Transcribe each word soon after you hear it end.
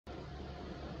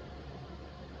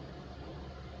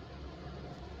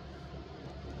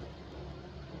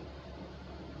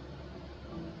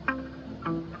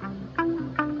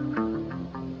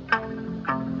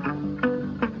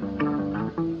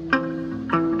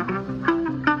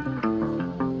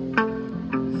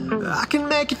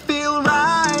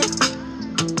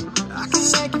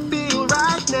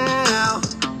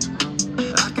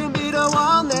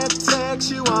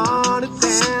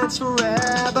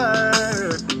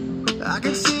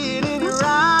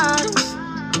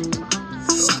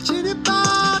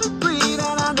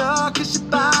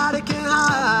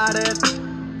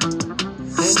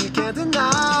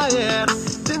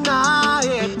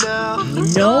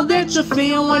you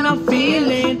feel when I'm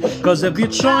feeling. Cause if you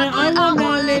try, I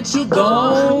won't let you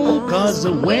go. Cause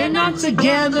we're not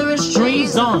together as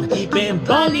trees on. Keeping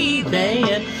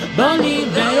believing, don't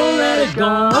let it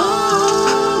go.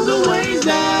 All the ways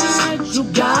that you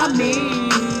got me,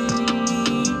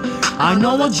 I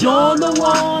know that you're the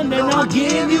one, and I'll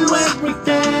give you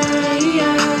everything.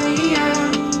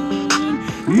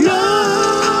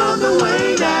 Love the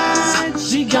way that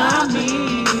she got me.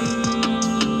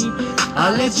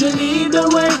 I'll let you lead the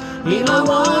way. You don't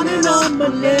want it on my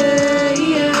leg.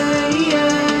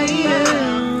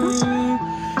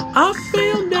 I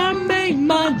feel that made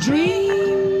my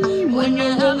dream when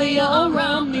you're heavier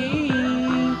around me.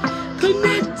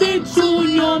 Connected to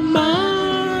your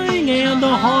mind and the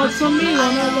heart for me.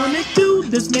 All I wanna do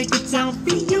is make it sound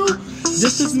for you.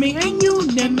 This is me and you,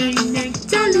 that make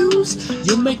to lose.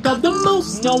 You make up the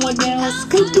most, no one else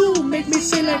could do. Make me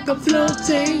feel like I'm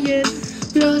floating.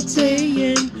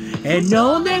 And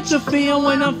know that you feel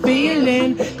when I'm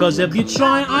feeling. Cause if you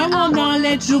try, I will not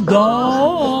let you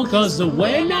go. Cause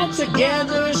we're not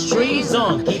together as trees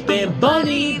on. Keep it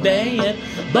believing,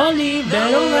 don't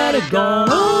let it go.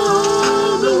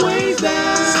 All the ways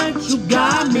that you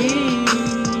got me,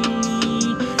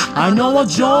 I know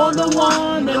that you're the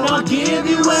one, and I'll give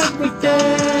you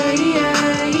everything.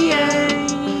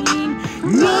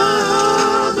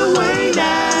 Love the way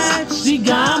that she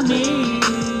got me.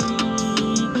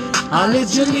 I'll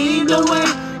let you lead the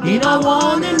way. You don't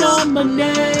want it on my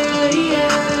name.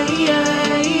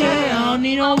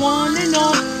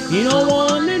 You don't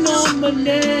want it on my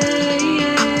name.